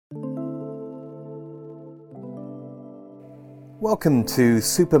Welcome to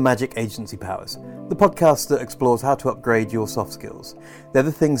Super Magic Agency Powers, the podcast that explores how to upgrade your soft skills. They're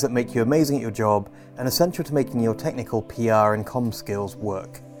the things that make you amazing at your job and essential to making your technical PR and comm skills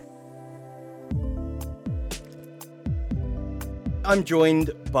work. I'm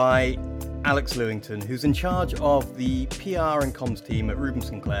joined by Alex Lewington, who's in charge of the PR and comms team at Reuben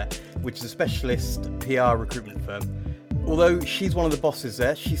Sinclair, which is a specialist PR recruitment firm. Although she's one of the bosses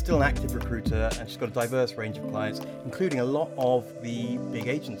there, she's still an active recruiter and she's got a diverse range of clients, including a lot of the big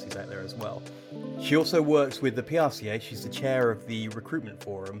agencies out there as well. She also works with the PRCA. She's the chair of the recruitment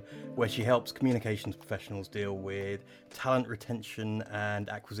forum, where she helps communications professionals deal with talent retention and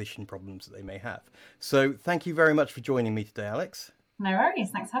acquisition problems that they may have. So thank you very much for joining me today, Alex. No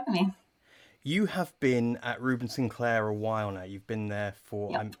worries, thanks for having me. You have been at Reuben Sinclair a while now. You've been there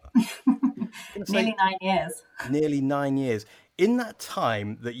for... Yep. Nearly 9 years. Nearly 9 years. In that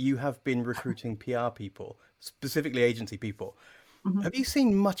time that you have been recruiting PR people, specifically agency people, have you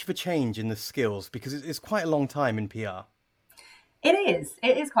seen much of a change in the skills? Because it's quite a long time in PR. It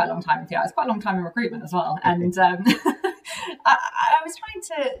is quite a long time in PR. It's quite a long time in recruitment as well. And I was trying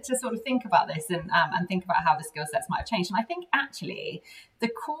to sort of think about this and think about how the skill sets might have changed. And I think actually the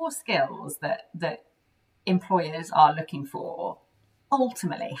core skills that employers are looking for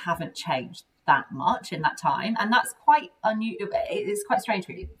ultimately haven't changed that much in that time, and that's quite unusual. It's quite strange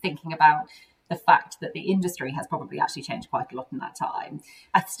really thinking about the fact that the industry has probably actually changed quite a lot in that time.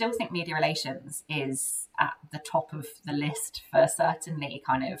 I still think media relations is at the top of the list for certainly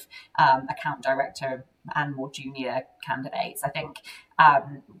kind of account director and more junior candidates. I think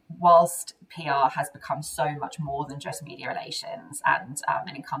whilst PR has become so much more than just media relations and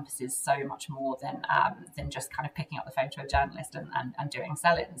encompasses so much more than just kind of picking up the phone to a journalist and doing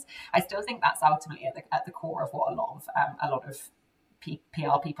sell-ins, I still think that's ultimately at the core of what a lot of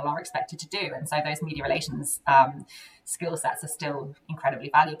PR people are expected to do. And so those media relations skill sets are still incredibly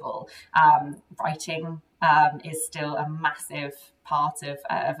valuable. Writing is still a massive part of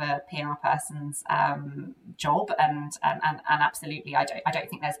a PR person's job, and absolutely, I don't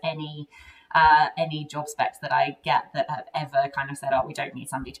think there's any job specs that I get that have ever kind of said, oh, we don't need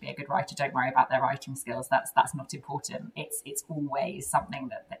somebody to be a good writer, don't worry about their writing skills, that's not important. It's always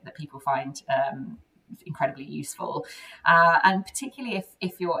something that people find incredibly useful, and particularly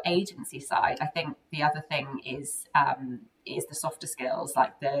if you're agency side, I think the other thing is the softer skills,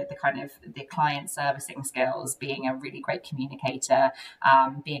 like the kind of the client servicing skills, being a really great communicator,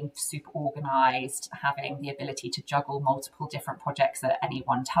 being super organized, having the ability to juggle multiple different projects at any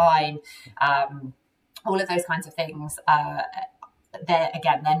one time, all of those kinds of things. They're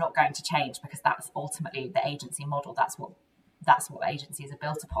not going to change, because that's ultimately the agency model. That's what agencies are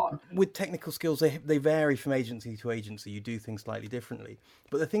built upon. With technical skills, they vary from agency to agency. You do things slightly differently.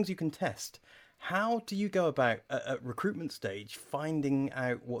 But the things you can test, how do you go about at recruitment stage finding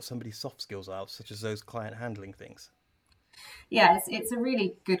out what somebody's soft skills are, such as those client handling things? Yeah, it's a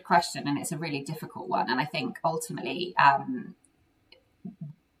really good question, and it's a really difficult one. And I think ultimately,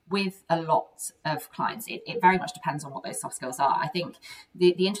 with a lot of clients, it very much depends on what those soft skills are. I think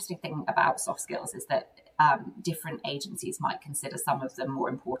the interesting thing about soft skills is that different agencies might consider some of them more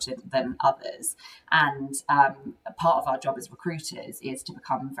important than others. And part of our job as recruiters is to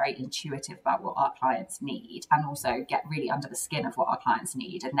become very intuitive about what our clients need, and also get really under the skin of what our clients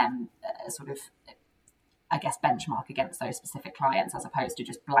need, and then sort of, I guess, benchmark against those specific clients, as opposed to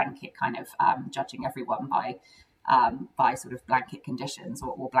just blanket kind of judging everyone by sort of blanket conditions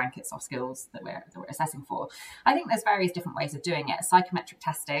or blanket soft skills that we're assessing for. I think there's various different ways of doing it. Psychometric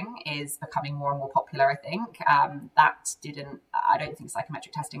testing is becoming more and more popular, I think. I don't think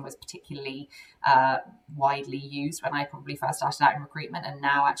psychometric testing was particularly widely used when I probably first started out in recruitment, and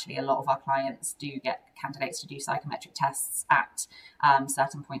now actually a lot of our clients do get candidates to do psychometric tests at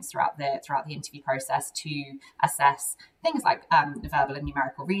certain points throughout the interview process to assess things like verbal and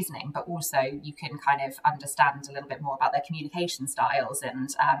numerical reasoning, but also you can kind of understand a little bit more about their communication styles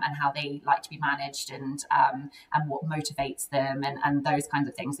and how they like to be managed, and what motivates them, and those kinds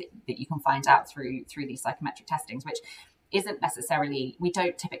of things that you can find out through these psychometric testings, which isn't necessarily, we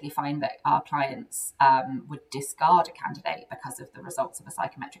don't typically find that our clients would discard a candidate because of the results of a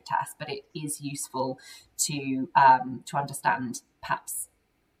psychometric test, but it is useful to understand perhaps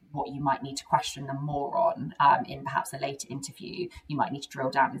what you might need to question them more on in perhaps a later interview. You might need to drill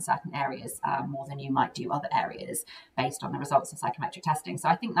down in certain areas more than you might do other areas based on the results of psychometric testing. So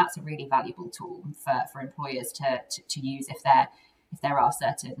I think that's a really valuable tool for employers to use if there are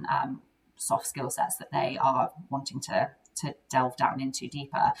certain soft skill sets that they are wanting to delve down into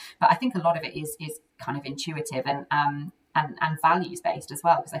deeper. But I think a lot of it is kind of intuitive and values based as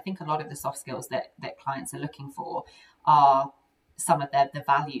well, because I think a lot of the soft skills that clients are looking for are some of the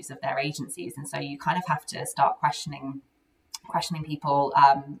values of their agencies. And so you kind of have to start questioning people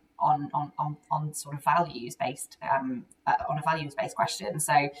on sort of values based on a values based question.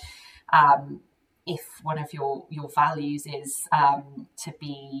 So if one of your values is to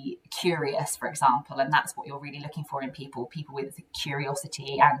be curious, for example, and that's what you're really looking for in people with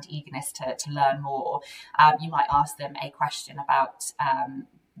curiosity and eagerness to learn more, you might ask them a question about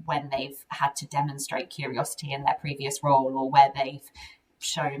when they've had to demonstrate curiosity in their previous role, or where they've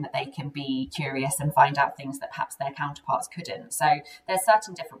shown that they can be curious and find out things that perhaps their counterparts couldn't. So there's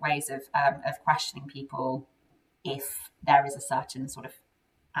certain different ways of questioning people if there is a certain sort of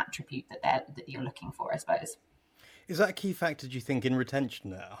attribute that you're looking for, I suppose. Is that a key factor, do you think, in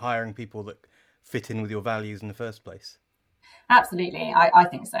retention, hiring people that fit in with your values in the first place? Absolutely, I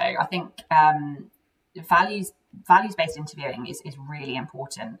think so. I think values-based interviewing is really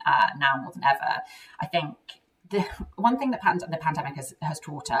important now more than ever. I think the one thing that the pandemic has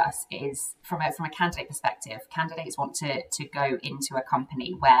taught us is, from a candidate perspective, candidates want to go into a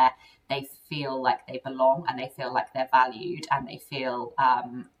company where they feel like they belong and they feel like they're valued and they feel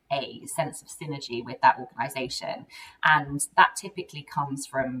a sense of synergy with that organisation. And that typically comes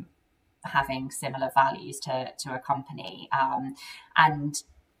from having similar values to a company. And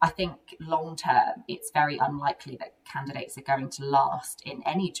I think long term, it's very unlikely that candidates are going to last in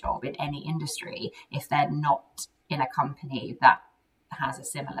any job, in any industry, if they're not in a company that has a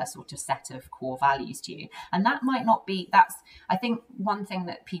similar sort of set of core values to you. And that might not be, I think one thing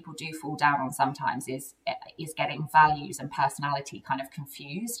that people do fall down on sometimes is getting values and personality kind of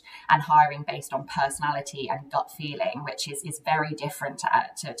confused, and hiring based on personality and gut feeling, which is very different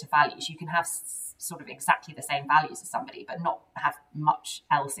to values. You can have sort of exactly the same values as somebody, but not have much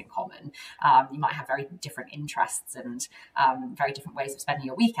else in common. You might have very different interests and very different ways of spending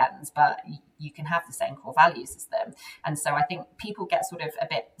your weekends, but you can have the same core values as them. And so I think people get sort of a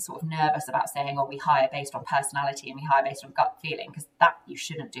bit sort of nervous about saying, oh, we hire based on personality and we hire based on gut feeling, because that you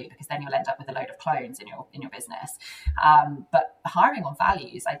shouldn't do, because then you'll end up with a load of clones in your business. But hiring on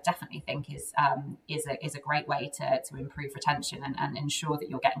values, I definitely think is a great way to improve retention and ensure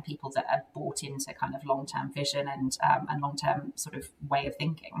that you're getting people that are bought into kind of long-term vision and long-term sort of way of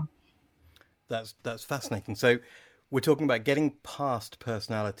thinking. That's fascinating. So we're talking about getting past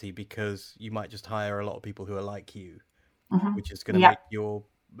personality, because you might just hire a lot of people who are like you, which is going to make your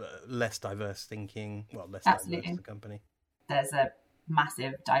less diverse thinking, less Absolutely. diverse as a company. There's a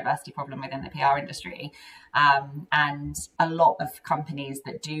massive diversity problem within the PR industry, and a lot of companies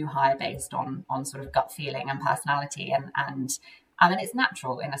that do hire based on sort of gut feeling and personality, and I mean, it's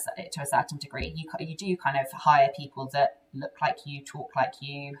natural to a certain degree. You do kind of hire people that look like you, talk like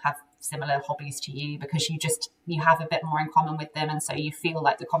you, have similar hobbies to you, because you have a bit more in common with them, and so you feel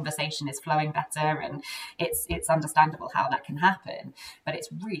like the conversation is flowing better, and it's understandable how that can happen. But it's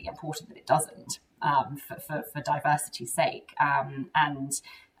really important that it doesn't, for diversity's sake. And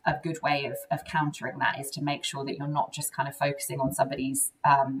a good way of countering that is to make sure that you're not just kind of focusing on somebody's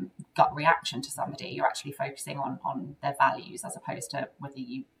gut reaction to somebody. You're actually focusing on their values, as opposed to whether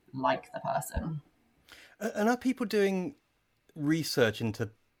you like the person. And are people doing research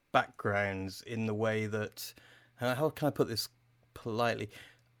into backgrounds in the way that, how can I put this politely?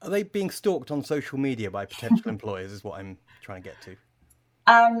 Are they being stalked on social media by potential employers, is what I'm trying to get to?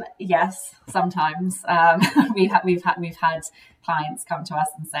 Yes, sometimes. We've had clients come to us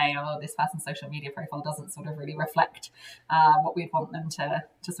and say, oh, this person's social media profile doesn't sort of really reflect what we'd want them to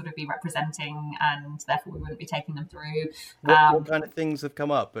sort of be representing, and therefore we wouldn't be taking them through. What kind of things have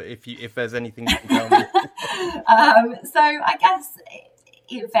come up? If there's anything you can tell me. So I guess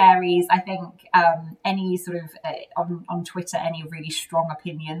it varies. I think any sort of on Twitter, any really strong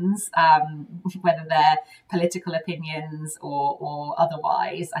opinions, whether they're political opinions or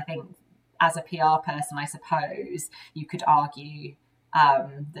otherwise, I think as a PR person, I suppose you could argue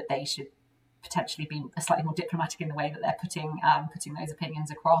that they should potentially be slightly more diplomatic in the way that they're putting those opinions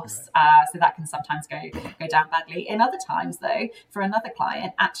across. Right. So that can sometimes go down badly. In other times, though, for another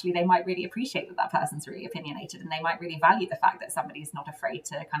client, actually they might really appreciate that person's really opinionated, and they might really value the fact that somebody's not afraid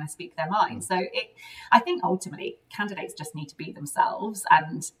to kind of speak their mind. So I think ultimately candidates just need to be themselves,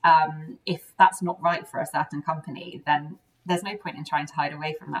 and if that's not right for a certain company, then there's no point in trying to hide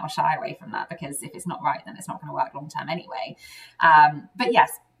away from that or shy away from that, because if it's not right, then it's not going to work long term anyway. But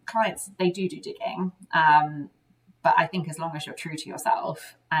yes, clients, they do digging. But I think as long as you're true to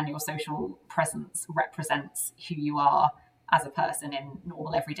yourself and your social presence represents who you are as a person in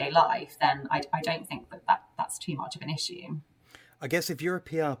normal everyday life, then I don't think that's too much of an issue. I guess if you're a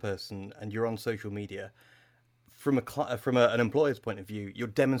PR person and you're on social media, from an employer's point of view, you're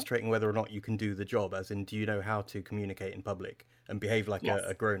demonstrating whether or not you can do the job, as in, do you know how to communicate in public and behave like Yes.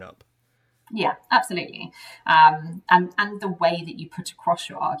 a grown-up? Yeah, absolutely. And the way that you put across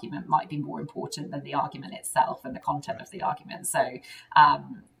your argument might be more important than the argument itself and the content of the argument. So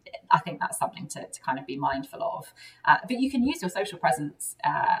I think that's something to kind of be mindful of. But you can use your social presence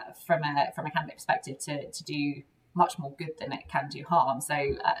from a candidate perspective to do much more good than it can do harm.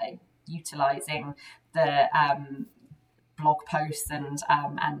 So utilising the blog posts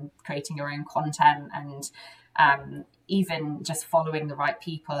and creating your own content and even just following the right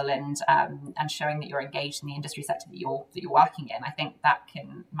people and showing that you're engaged in the industry sector that you're working in. I think that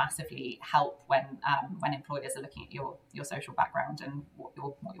can massively help when employers are looking at your social background and what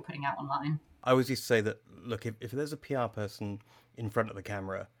you're putting out online. I always used to say that, look, if there's a PR person in front of the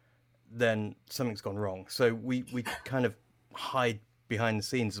camera, then something's gone wrong. So we kind of hide behind the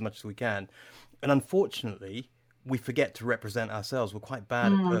scenes as much as we can. And unfortunately, we forget to represent ourselves. We're quite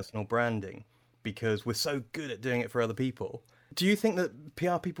bad at personal branding, because we're so good at doing it for other people. Do you think that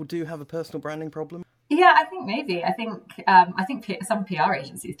PR people do have a personal branding problem? Yeah, I think maybe. I think some PR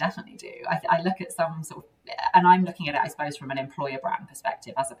agencies definitely do. I look at some sort of, and I'm looking at it, I suppose, from an employer brand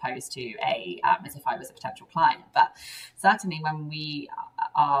perspective, as opposed to as if I was a potential client. But certainly, when we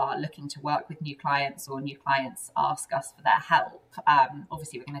are looking to work with new clients, or new clients ask us for their help,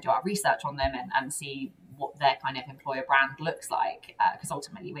 obviously we're going to do our research on them and see what their kind of employer brand looks like, because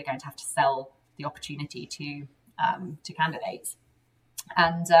ultimately we're going to have to sell the opportunity to candidates.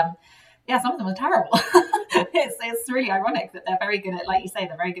 And some of them are terrible. It's really ironic that they're very good at, like you say,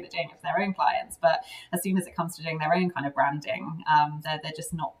 they're very good at doing it for their own clients, but as soon as it comes to doing their own kind of branding, they're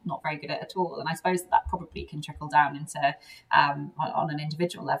just not very good at it at all. And I suppose that probably can trickle down into on an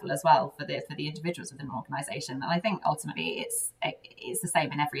individual level as well for the individuals within an organisation. And I think ultimately it's the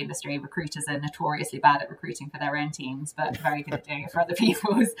same in every industry. Recruiters are notoriously bad at recruiting for their own teams, but very good at doing it for other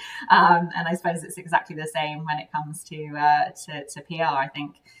people's. And I suppose it's exactly the same when it comes to PR.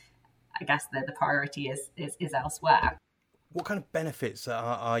 I guess the priority is elsewhere. What kind of benefits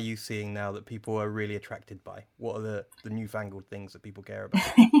are you seeing now that people are really attracted by? What are the newfangled things that people care about?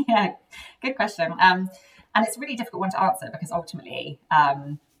 Yeah, good question. And it's a really difficult one to answer, because ultimately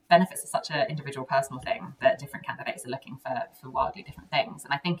benefits are such an individual, personal thing that different candidates are looking for wildly different things.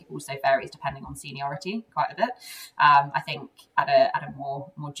 And I think it also varies depending on seniority quite a bit. I think at a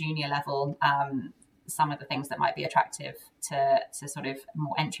more junior level, some of the things that might be attractive to sort of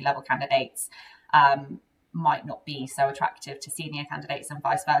more entry-level candidates might not be so attractive to senior candidates, and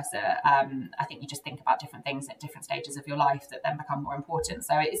vice versa. I think you just think about different things at different stages of your life that then become more important.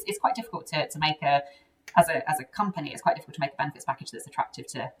 So it's quite difficult to make as a company, it's quite difficult to make a benefits package that's attractive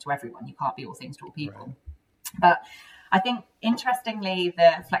to everyone. You can't be all things to all people. Right. But I think, interestingly,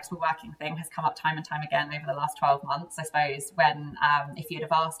 the flexible working thing has come up time and time again over the last 12 months. I suppose when if you'd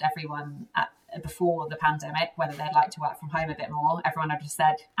have asked everyone before the pandemic whether they'd like to work from home a bit more, everyone would have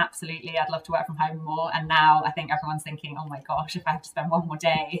said, absolutely, I'd love to work from home more. And now I think everyone's thinking, oh my gosh, if I have to spend one more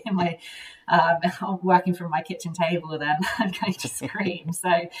day in my working from my kitchen table, then I'm going to scream.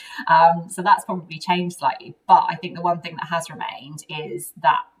 So that's probably changed slightly. But I think the one thing that has remained is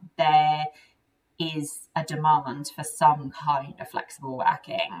that there is a demand for some kind of flexible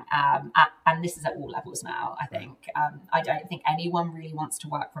working, and this is at all levels now. I think I don't think anyone really wants to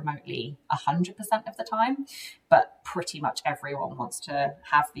work remotely 100% of the time, but pretty much everyone wants to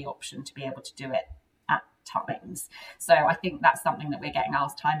have the option to be able to do it at times. So I think that's something that we're getting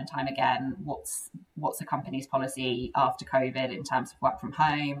asked time and time again. What's a company's policy after COVID in terms of work from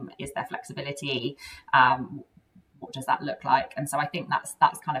home? Is there flexibility? What does that look like? And so I think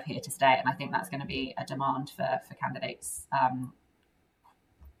that's kind of here to stay, and I think that's going to be a demand for candidates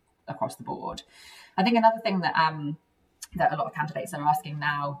across the board. I think another thing that a lot of candidates are asking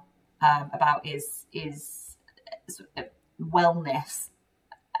now about is sort of wellness,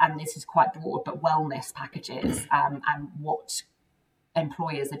 and this is quite broad, but wellness packages and what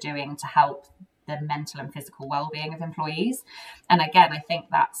employers are doing to help the mental and physical well-being of employees. And again, I think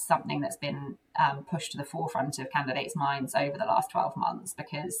that's something that's been pushed to the forefront of candidates' minds over the last 12 months,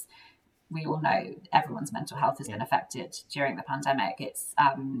 because we all know everyone's mental health has been affected during the pandemic. It's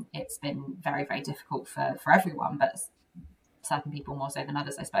been very, very difficult for everyone, but certain people more so than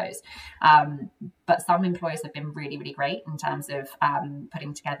others, I suppose. But some employers have been really, really great in terms of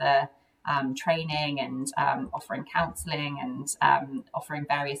putting together training and offering counselling and offering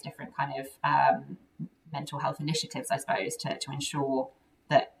various different kind of mental health initiatives, I suppose, to ensure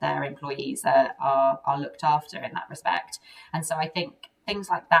that their employees are looked after in that respect. And so I think things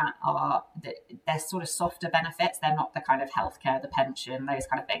like that they're sort of softer benefits. They're not the kind of healthcare, the pension, those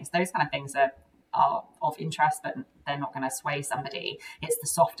kind of things. Those kind of things are are of interest, but they're not going to sway somebody. It's the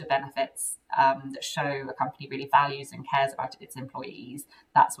softer benefits that show a company really values and cares about its employees.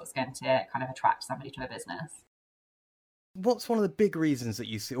 That's what's going to kind of attract somebody to a business. What's one of the big reasons that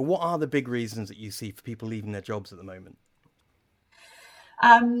you see, or what are the big reasons that you see for people leaving their jobs at the moment?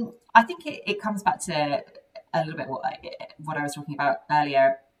 I think it comes back to a little bit what I was talking about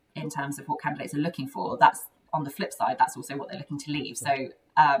earlier in terms of what candidates are looking for. That's on the flip side, that's also what they're looking to leave. So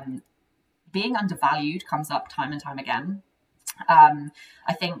being undervalued comes up time and time again.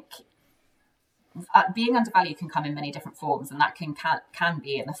 I think being undervalued can come in many different forms, and that can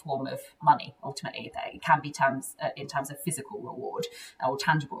be in the form of money. Ultimately, it can be in terms of physical reward or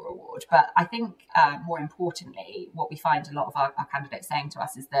tangible reward. But I think more importantly, what we find a lot of our candidates saying to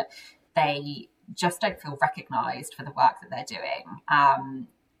us is that they just don't feel recognised for the work that they're doing,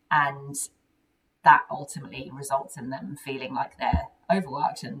 and that ultimately results in them feeling like they're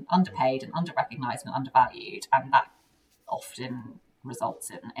overworked and underpaid and under-recognised and undervalued, and that often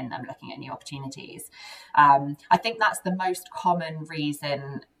results in them looking at new opportunities. I think that's the most common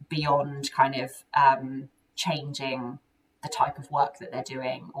reason beyond kind of changing the type of work that they're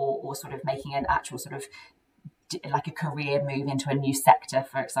doing, or sort of making an actual sort of like a career move into a new sector,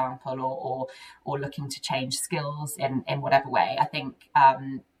 for example, or looking to change skills in whatever way. I think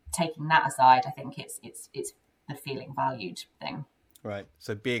taking that aside, I think it's the feeling valued thing. Right.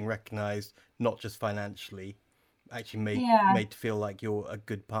 So being recognised, not just financially, actually made to feel like you're a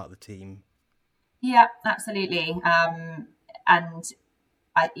good part of the team. Yeah, absolutely. And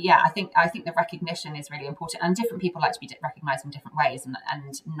I think the recognition is really important, and different people like to be recognised in different ways,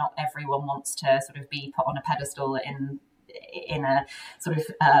 and not everyone wants to sort of be put on a pedestal in a sort of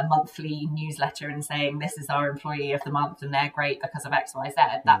monthly newsletter and saying this is our employee of the month and they're great because of XYZ.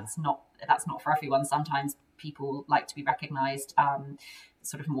 That's not for everyone. Sometimes people like to be recognised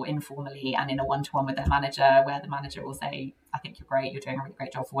sort of more informally and in a one-to-one with their manager, where the manager will say, I think you're great, you're doing a really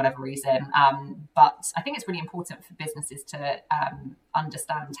great job for whatever reason. But I think it's really important for businesses to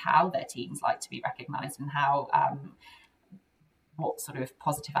understand how their teams like to be recognised, and how what sort of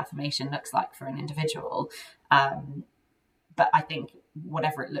positive affirmation looks like for an individual. But I think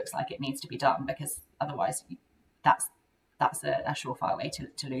whatever it looks like, it needs to be done, because otherwise that's a surefire way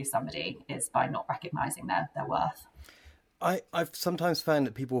to lose somebody, is by not recognising their worth. I've sometimes found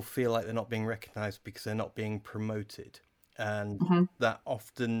that people feel like they're not being recognised because they're not being promoted. And that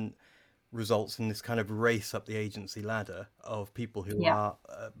often results in this kind of race up the agency ladder of people who are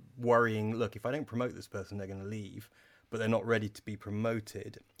worrying, look, if I don't promote this person, they're going to leave, but they're not ready to be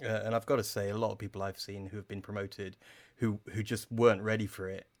promoted. And I've got to say, a lot of people I've seen who have been promoted who just weren't ready for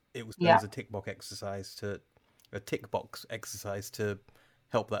it. It was a tick box exercise to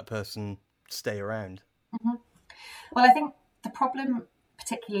help that person stay around. Well, I think the problem,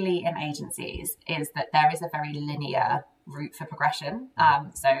 particularly in agencies, is that there is a very linear route for progression.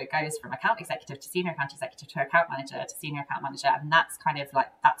 So it goes from account executive to senior account executive to account manager to senior account manager, and that's kind of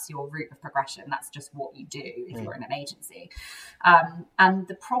like, that's your route of progression. That's just what you do if you're in an agency. And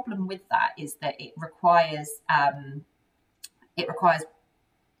the problem with that is that it requires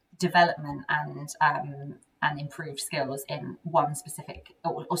development and improved skills in one specific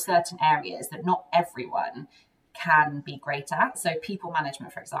or certain areas that not everyone can be great at. So people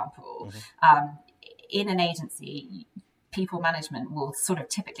management, for example, in an agency, people management will sort of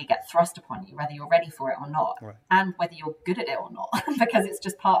typically get thrust upon you, whether you're ready for it or not, and whether you're good at it or not, because it's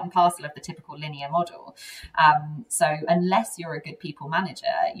just part and parcel of the typical linear model. So unless you're a good people manager,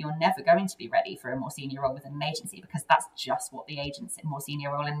 you're never going to be ready for a more senior role within an agency, because that's just what the more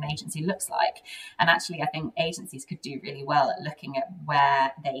senior role in an agency looks like. And actually, I think agencies could do really well at looking at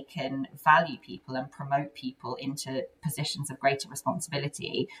where they can value people and promote people into positions of greater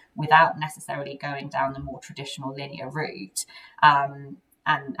responsibility without necessarily going down the more traditional linear route.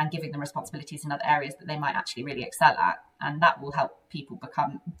 And giving them responsibilities in other areas that they might actually really excel at. And that will help people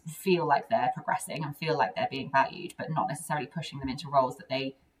feel like they're progressing and feel like they're being valued, but not necessarily pushing them into roles that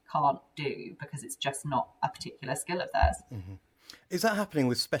they can't do because it's just not a particular skill of theirs. Is that happening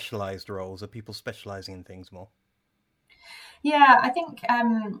with specialised roles? Are people specialising in things more? Yeah, I think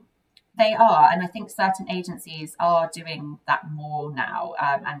they are. And I think certain agencies are doing that more now,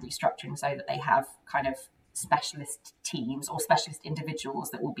 and restructuring so that they have kind of specialist teams or specialist individuals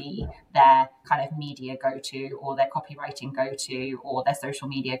that will be their kind of media go-to, or their copywriting go-to, or their social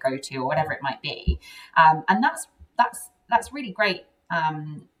media go-to, or whatever it might be. And that's really great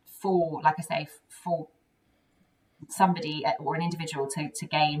for, like I say, for somebody or an individual to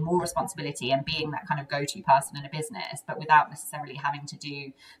gain more responsibility and being that kind of go-to person in a business, but without necessarily having to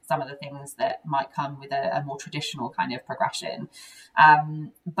do some of the things that might come with a more traditional kind of progression.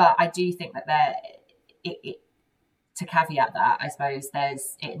 But I do think that to caveat that, I suppose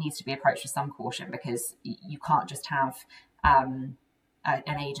it needs to be approached with some caution, because you can't just have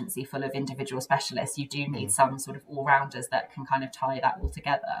an agency full of individual specialists. You do need some sort of all-rounders that can kind of tie that all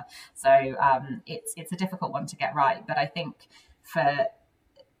together. So it's a difficult one to get right, but I think for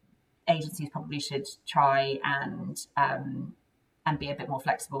agencies probably should try and be a bit more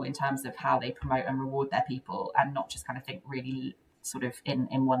flexible in terms of how they promote and reward their people, and not just kind of think really sort of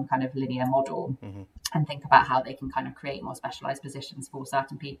in one kind of linear model, and think about how they can kind of create more specialized positions for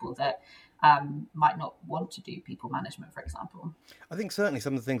certain people that might not want to do people management, for example. I think certainly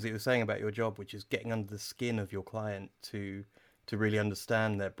some of the things that you were saying about your job, which is getting under the skin of your client to really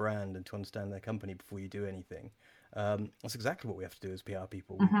understand their brand and to understand their company before you do anything. That's exactly what we have to do as PR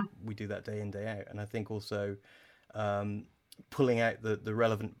people. We do that day in, day out. And I think also pulling out the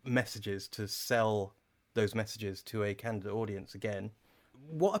relevant messages to sell those messages to a candidate audience again.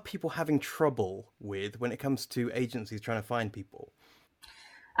 What are people having trouble with when it comes to agencies trying to find people?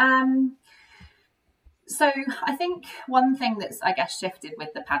 So I think one thing that's, I guess, shifted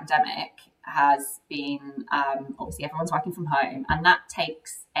with the pandemic has been obviously everyone's working from home, and that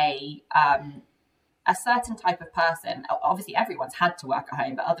takes a certain type of person. Obviously, everyone's had to work at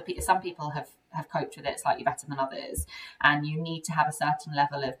home, but some people have coped with it slightly better than others. And you need to have a certain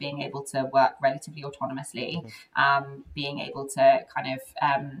level of being able to work relatively autonomously, being able to kind of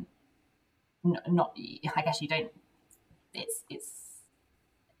not. I guess you don't. It's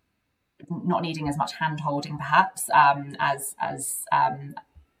not needing as much hand holding perhaps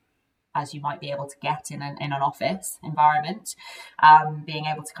as you might be able to get in an office environment, being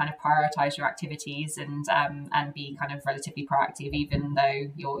able to kind of prioritize your activities and be kind of relatively proactive, even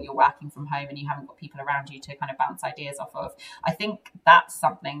though you're working from home and you haven't got people around you to kind of bounce ideas off of. I think that's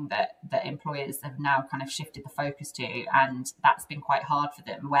something that employers have now kind of shifted the focus to, and that's been quite hard for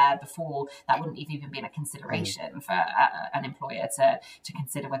them, where before that wouldn't have even been a consideration for an employer to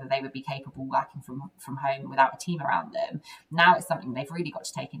consider whether they would be capable working from home without a team around them. Now it's something they've really got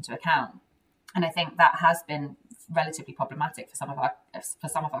to take into account. And I think that has been relatively problematic for some of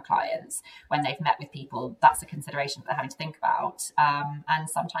our clients. When they've met with people, that's a consideration that they're having to think about. And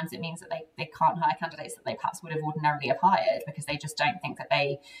sometimes it means that they can't hire candidates that they perhaps would have ordinarily have hired, because they just don't think that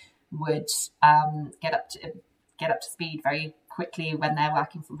they would get up to speed very quickly when they're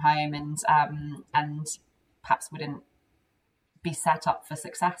working from home, and perhaps wouldn't be set up for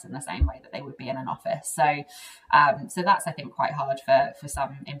success in the same way that they would be in an office. So that's, I think, quite hard for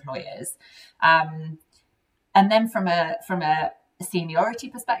some employers. And then from a seniority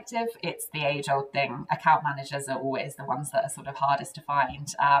perspective, it's the age-old thing. Account managers are always the ones that are sort of hardest to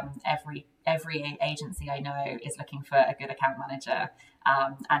find. Every agency I know is looking for a good account manager,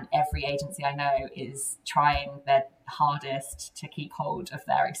 and every agency I know is trying their hardest to keep hold of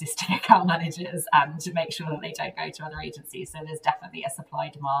their existing account managers and to make sure that they don't go to other agencies. So there's definitely a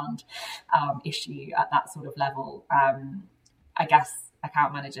supply-demand issue at that sort of level. I guess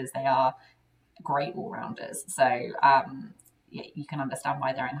account managers, they are great all-rounders. So you can understand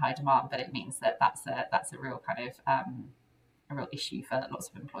why they're in high demand, but it means that that's a real kind of a real issue for lots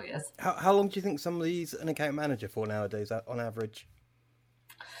of employers. How long do you think somebody's an account manager for nowadays, on average?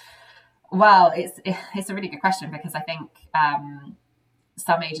 Well, it's a really good question, because I think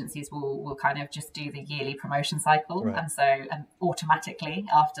some agencies will kind of just do the yearly promotion cycle, right. And so automatically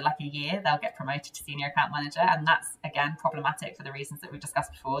after like a year they'll get promoted to senior account manager, and that's again problematic for the reasons that we've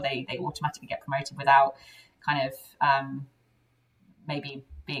discussed before. They automatically get promoted without kind of maybe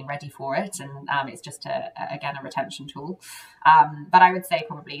being ready for it, and it's just a retention tool. But I would say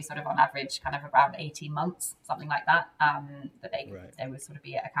probably sort of on average kind of around 18 months, something like that, that they would sort of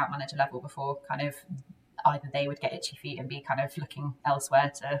be at account manager level before kind of either they would get itchy feet and be kind of looking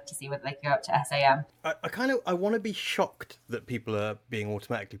elsewhere to see whether they could go up to SAM. I want to be shocked that people are being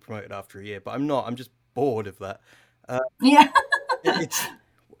automatically promoted after a year, but I'm not. I'm just bored of that. Yeah.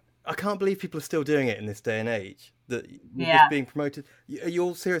 I can't believe people are still doing it in this day and age. That you're just being promoted. Are you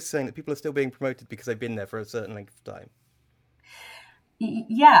all serious saying that people are still being promoted because they've been there for a certain length of time?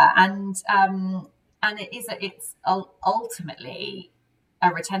 Yeah, and it's ultimately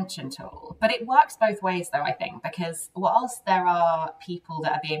a retention tool, but it works both ways though, I think, because whilst there are people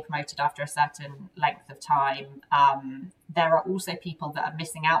that are being promoted after a certain length of time, there are also people that are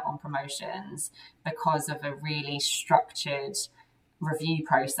missing out on promotions because of a really structured review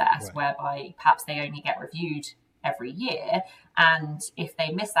process, right, whereby perhaps they only get reviewed every year, and if they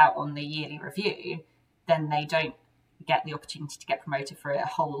miss out on the yearly review, then they don't get the opportunity to get promoted for a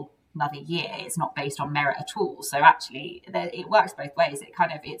whole another year. It's not based on merit at all. So actually, it works both ways.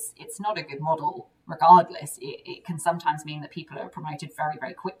 It's not a good model. Regardless, it can sometimes mean that people are promoted very,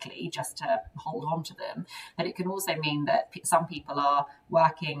 very quickly just to hold on to them. But it can also mean that some people are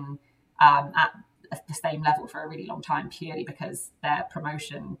working at the same level for a really long time purely because their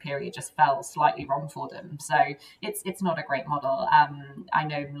promotion period just fell slightly wrong for them. So it's not a great model. I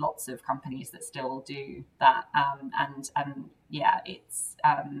know lots of companies that still do that, and yeah, it's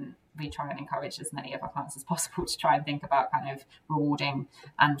we try and encourage as many of our clients as possible to try and think about kind of rewarding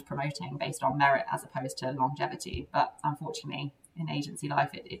and promoting based on merit as opposed to longevity. But unfortunately, in agency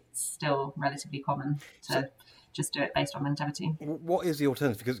life, it's still relatively common to just do it based on longevity. What is the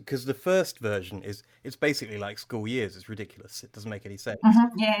alternative? Because the first version it's basically like school years. It's ridiculous. It doesn't make any sense.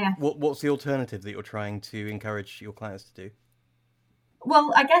 Mm-hmm. Yeah. What's the alternative that you're trying to encourage your clients to do?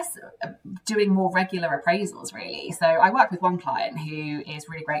 Well, I guess doing more regular appraisals, really. So I work with one client who is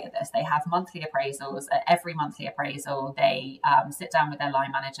really great at this. They have monthly appraisals. At every monthly appraisal, they sit down with their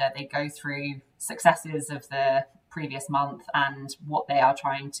line manager. They go through successes of the previous month and what they are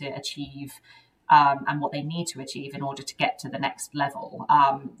trying to achieve and what they need to achieve in order to get to the next level.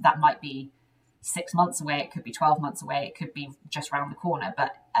 That might be 6 months away, it could be 12 months away, it could be just around the corner.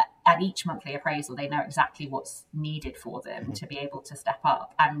 But at each monthly appraisal, they know exactly what's needed for them to be able to step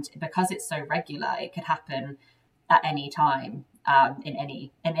up. And because it's so regular, it could happen at any time in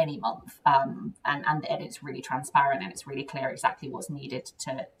any month. And it's really transparent and it's really clear exactly what's needed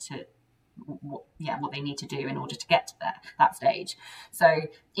to what they need to do in order to get to that stage. So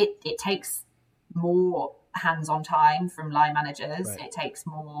it takes more hands-on time from line managers. Right. It takes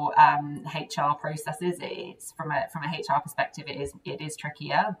more HR processes. It's from a HR perspective, it is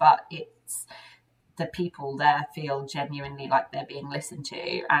trickier, but it's the people there feel genuinely like they're being listened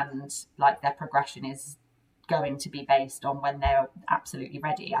to and like their progression is going to be based on when they're absolutely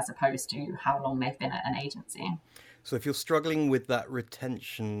ready, as opposed to how long they've been at an agency. So if you're struggling with that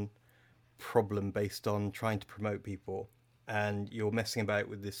retention problem based on trying to promote people, and you're messing about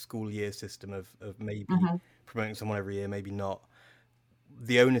with this school year system of maybe promoting someone every year, maybe not,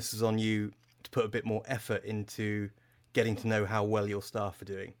 the onus is on you to put a bit more effort into getting to know how well your staff are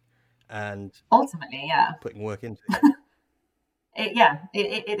doing, and ultimately, putting work into it.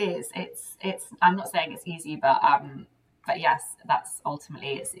 It is. It's. I'm not saying it's easy, but yes, that's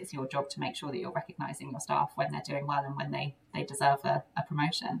ultimately it's your job to make sure that you're recognizing your staff when they're doing well and when they deserve a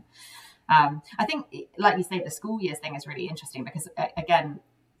promotion. I think, like you say, the school years thing is really interesting because, again,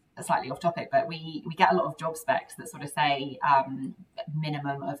 slightly off topic, but we get a lot of job specs that sort of say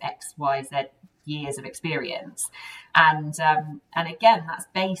minimum of X, Y, Z years of experience, and again, that's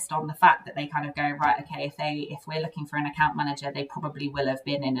based on the fact that they kind of go, right, okay, if we're looking for an account manager, they probably will have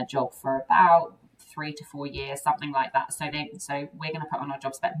been in a job for about 3 to 4 years, something like that. So we're going to put on our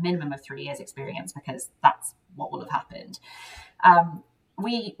job spec minimum of 3 years experience because that's what will have happened.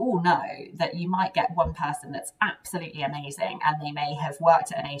 We all know that you might get one person that's absolutely amazing and they may have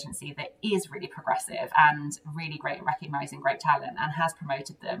worked at an agency that is really progressive and really great at recognizing great talent and has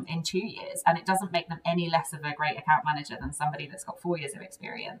promoted them in 2 years. And it doesn't make them any less of a great account manager than somebody that's got 4 years of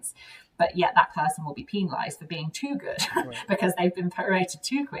experience. But yet that person will be penalized for being too good because they've been promoted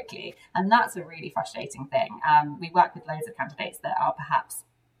too quickly. And that's a really frustrating thing. We work with loads of candidates that are perhaps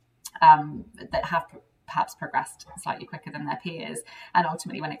perhaps progressed slightly quicker than their peers, and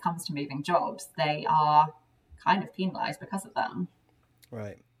ultimately when it comes to moving jobs, they are kind of penalised because of that.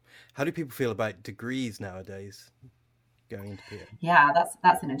 Right. How do people feel about degrees nowadays going into PR? Yeah,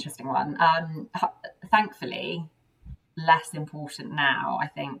 that's an interesting one. Thankfully, less important now, I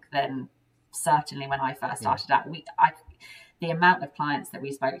think, than certainly when I first started out. The amount of clients that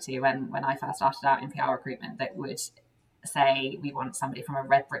we spoke to when I first started out in PR recruitment that would say we want somebody from a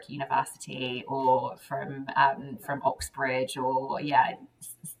red brick university or from Oxbridge or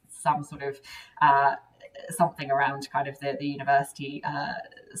some sort of something around kind of the university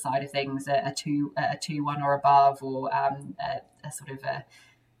side of things, a 2-1 or above, or a sort of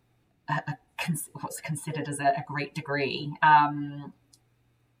what's considered as a great degree. That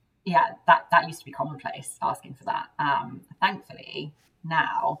used to be commonplace, asking for that. Thankfully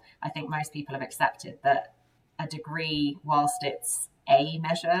now I think most people have accepted that a degree, whilst it's a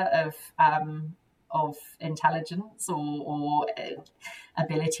measure of intelligence or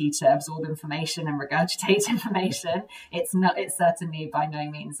ability to absorb information and regurgitate information, it's certainly by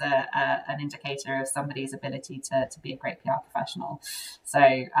no means an indicator of somebody's ability to be a great PR professional. So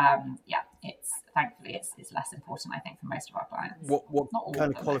thankfully it's less important, I think, for most of our clients. What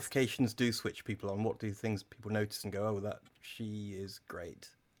kind of qualifications do switch people on? What do things people notice and go, oh, that she is great?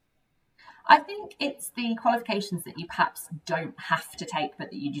 I think it's the qualifications that you perhaps don't have to take,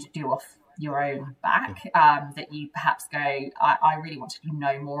 but that you just do off your own back, that you perhaps go, I really want to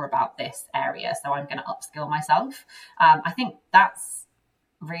know more about this area, so I'm going to upskill myself. I think that's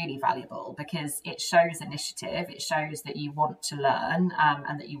really valuable because it shows initiative, it shows that you want to learn,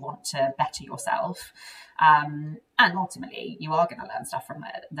 and that you want to better yourself, and ultimately you are going to learn stuff from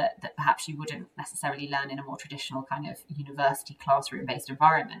it that perhaps you wouldn't necessarily learn in a more traditional kind of university classroom based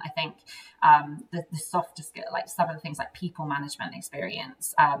environment. I think the softer skill, like some of the things like people management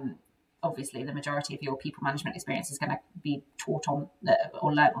experience, obviously the majority of your people management experience is going to be taught on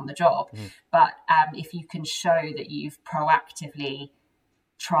or learned on the job, but if you can show that you've proactively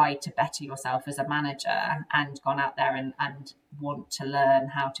try to better yourself as a manager and gone out there and want to learn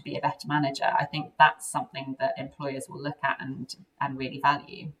how to be a better manager, I think that's something that employers will look at and really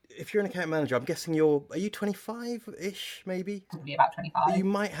value. If you're an account manager, I'm guessing are you 25-ish maybe? Probably about 25. You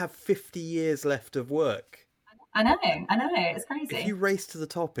might have 50 years left of work. I know, it's crazy. If you race to the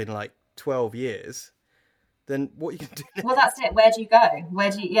top in like 12 years, then what you can do next? Well, that's it. Where do you go?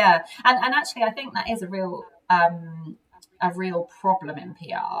 And actually I think that is a real problem in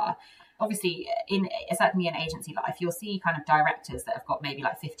PR. Obviously, certainly in agency life, you'll see kind of directors that have got maybe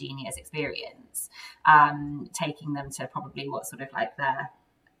like 15 years experience, taking them to probably what sort of like their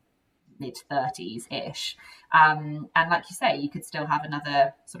mid-30s-ish. And like you say, you could still have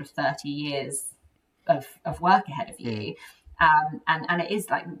another sort of 30 years of work ahead of you. And it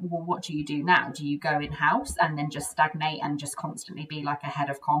is like, well, what do you do now? Do you go in-house and then just stagnate and just constantly be like a head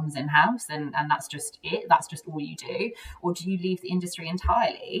of comms in-house and that's just it? That's just all you do? Or do you leave the industry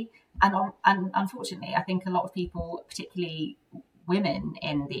entirely? And unfortunately, I think a lot of people, particularly women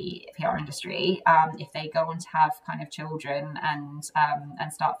in the PR industry, if they go on to have kind of children and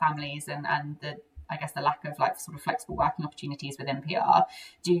start families and the lack of like sort of flexible working opportunities within PR,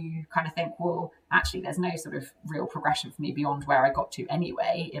 do you kind of think, well, actually there's no sort of real progression for me beyond where I got to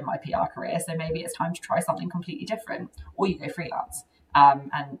anyway in my PR career, so maybe it's time to try something completely different, or you go freelance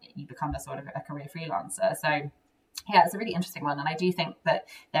and you become a sort of a career freelancer. So yeah, it's a really interesting one, and I do think that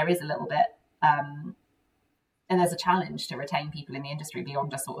there is a little bit and there's a challenge to retain people in the industry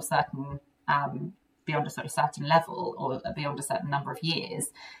beyond a sort of certain level or beyond a certain number of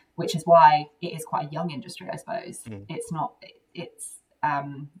years, which is why it is quite a young industry, I suppose. It's not. It's a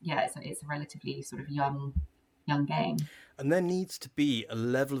relatively sort of young game. And there needs to be a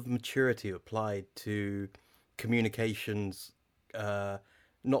level of maturity applied to communications, not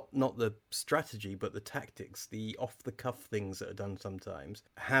the strategy, but the tactics, the off-the-cuff things that are done sometimes.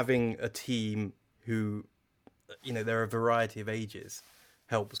 Having a team who, there are a variety of ages,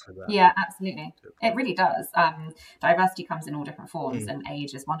 helps with that. Yeah, absolutely. It really does. Diversity comes in all different forms, and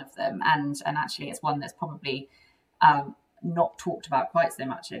age is one of them. And actually, it's one that's probably not talked about quite so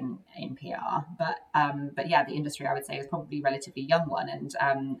much in PR. But yeah, the industry, I would say, is probably a relatively young one and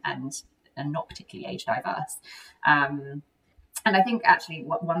not particularly age diverse. And I think actually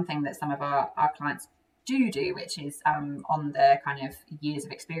one thing that some of our clients do, which is on the kind of years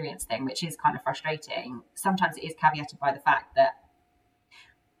of experience thing, which is kind of frustrating. Sometimes it is caveated by the fact that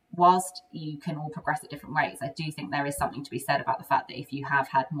whilst you can all progress at different ways, I do think there is something to be said about the fact that if you have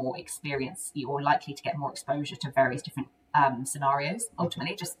had more experience, you're likely to get more exposure to various different scenarios,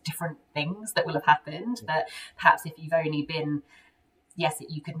 ultimately just different things that will have happened, that perhaps if you've only been, yes,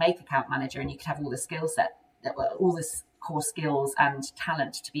 you could make account manager and you could have all the skill set, all this core skills and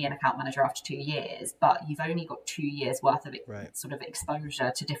talent to be an account manager after 2 years, but you've only got 2 years worth of sort of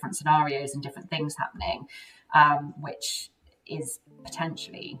exposure to different scenarios and different things happening, which is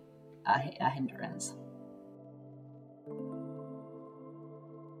potentially a hindrance.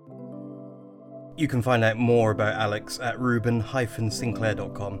 You can find out more about Alex at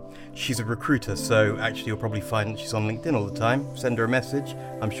ruben-sinclair.com. She's a recruiter, so actually you'll probably find she's on LinkedIn all the time. Send her a message.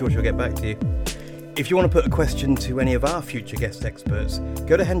 I'm sure she'll get back to you. If you want to put a question to any of our future guest experts,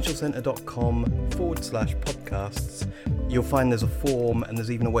 go to henschelcenter.com/podcasts. You'll find there's a form and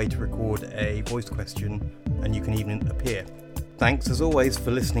there's even a way to record a voice question, and you can even appear. Thanks as always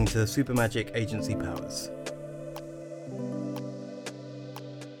for listening to Supermagic Agency Powers.